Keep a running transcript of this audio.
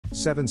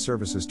7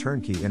 services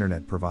turnkey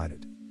internet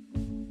provided.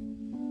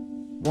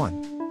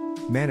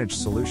 1. Managed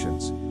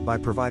solutions, by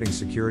providing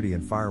security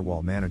and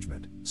firewall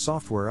management,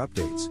 software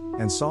updates,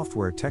 and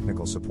software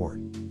technical support.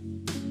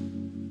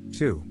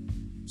 2.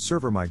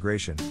 Server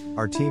migration,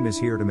 our team is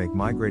here to make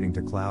migrating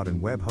to cloud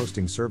and web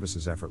hosting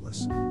services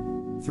effortless.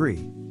 3.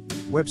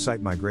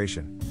 Website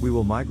migration, we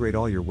will migrate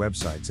all your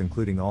websites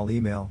including all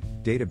email,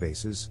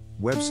 databases,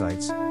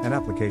 websites, and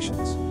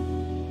applications.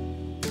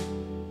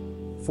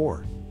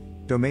 4.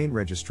 Domain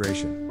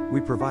registration, we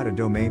provide a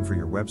domain for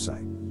your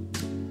website.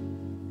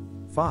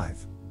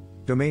 5.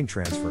 Domain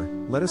transfer,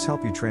 let us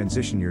help you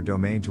transition your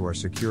domain to our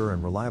secure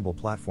and reliable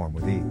platform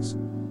with ease.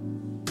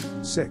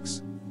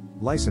 6.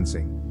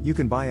 Licensing, you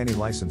can buy any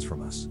license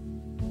from us.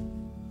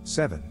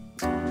 7.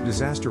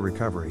 Disaster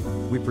recovery,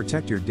 we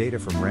protect your data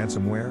from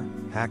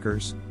ransomware,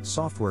 hackers,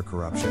 software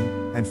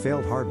corruption, and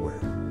failed hardware.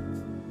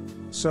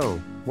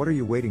 So, what are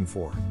you waiting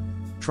for?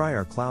 Try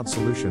our cloud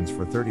solutions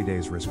for 30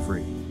 days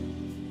risk-free.